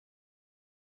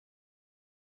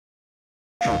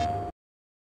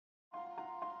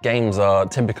Games are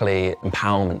typically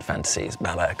empowerment fantasies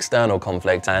about that external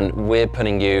conflict, and we're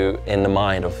putting you in the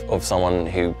mind of someone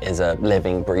who is a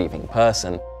living, breathing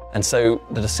person. And so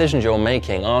the decisions you're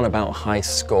making aren't about high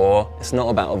score, it's not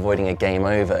about avoiding a game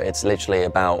over, it's literally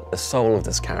about the soul of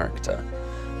this character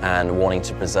and wanting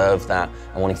to preserve that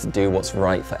and wanting to do what's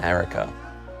right for Erica.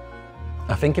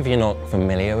 I think if you're not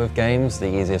familiar with games, the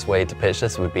easiest way to pitch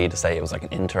this would be to say it was like an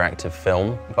interactive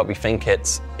film, but we think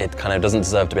it kind of doesn't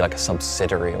deserve to be like a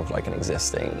subsidiary of like an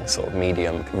existing sort of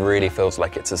medium. It really feels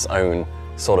like it's its own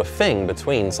sort of thing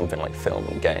between something like film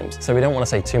and games. So we don't want to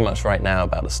say too much right now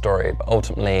about the story, but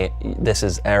ultimately this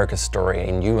is Erica's story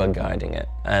and you are guiding it.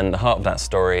 And the heart of that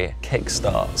story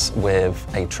kickstarts with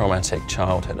a traumatic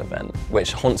childhood event,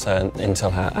 which haunts her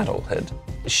until her adulthood.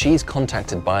 She's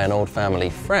contacted by an old family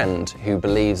friend who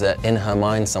believes that in her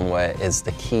mind somewhere is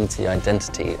the key to the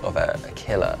identity of a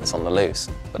killer that's on the loose.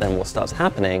 But then what starts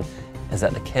happening is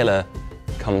that the killer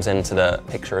comes into the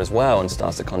picture as well and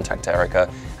starts to contact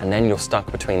Erica, and then you're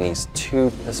stuck between these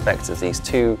two perspectives, these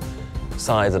two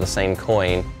sides of the same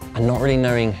coin, and not really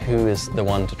knowing who is the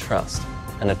one to trust.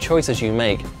 And the choices you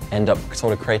make end up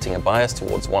sort of creating a bias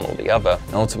towards one or the other,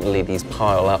 and ultimately these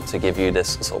pile up to give you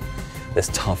this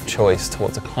tough choice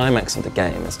towards the climax of the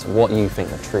game as to what you think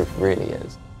the truth really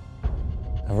is.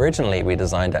 Originally, we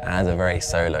designed it as a very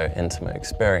solo, intimate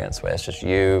experience where it's just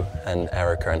you and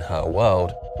Erica and her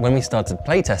world. When we started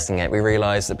playtesting it, we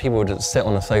realized that people would just sit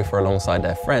on the sofa alongside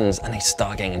their friends and they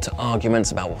start getting into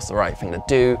arguments about what's the right thing to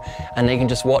do, and they can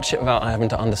just watch it without having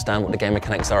to understand what the game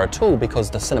mechanics are at all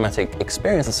because the cinematic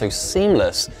experience is so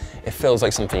seamless, it feels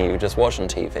like something you just watch on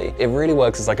TV. It really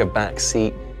works as like a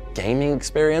backseat gaming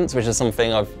experience, which is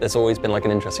something it's always been like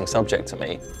an interesting subject to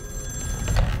me.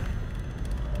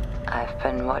 I've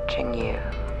been watching you,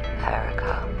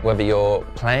 Erica. Whether you're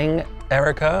playing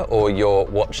Erica or you're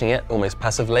watching it almost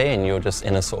passively and you're just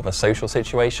in a sort of a social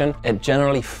situation, it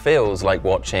generally feels like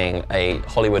watching a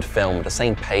Hollywood film with the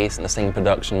same pace and the same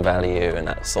production value and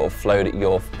that sort of flow that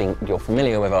you're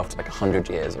familiar with after like 100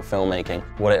 years of filmmaking.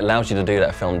 What it allows you to do that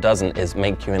a film doesn't is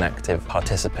make you an active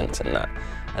participant in that.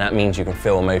 And that means you can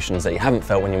feel emotions that you haven't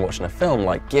felt when you're watching a film,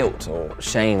 like guilt or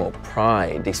shame or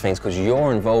pride, these things, because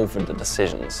you're involved with the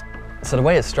decisions. So the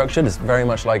way it's structured is very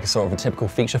much like a sort of a typical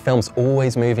feature film. It's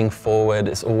always moving forward,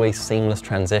 it's always seamless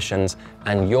transitions,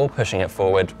 and you're pushing it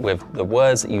forward with the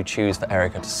words that you choose for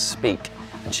Erica to speak.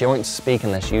 And she won't speak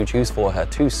unless you choose for her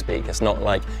to speak. It's not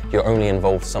like you're only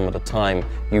involved some of the time.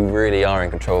 You really are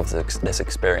in control of this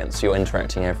experience. You're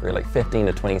interacting every like 15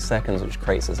 to 20 seconds, which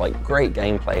creates this like great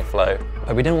gameplay flow.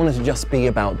 But we didn't want it to just be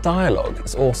about dialogue.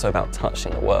 It's also about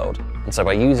touching the world. And so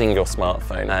by using your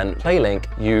smartphone and PlayLink,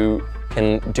 you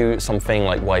can do something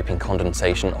like wiping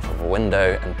condensation off of a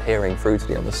window and peering through to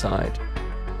the other side,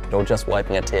 or just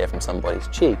wiping a tear from somebody's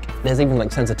cheek. There's even like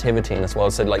sensitivity in this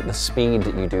world, so like the speed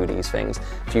that you do these things.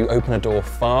 If you open a door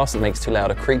fast, it makes too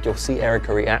loud a creak, you'll see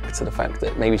Erica react to the fact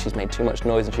that maybe she's made too much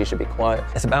noise and she should be quiet.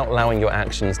 It's about allowing your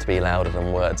actions to be louder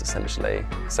than words, essentially.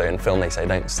 So in film they say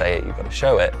don't say it, you've got to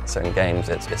show it. So in games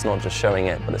it's not just showing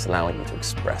it, but it's allowing you to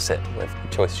express it with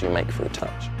the choices you make through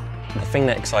touch. The thing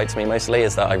that excites me mostly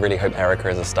is that I really hope Erica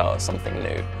is a start of something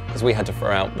new, because we had to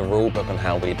throw out the rule book on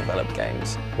how we develop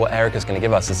games. What Erica's going to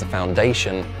give us is the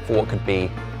foundation for what could be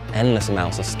endless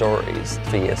amounts of stories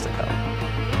for years to come.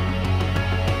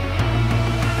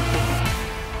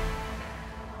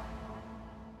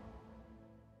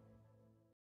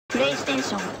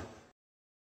 PlayStation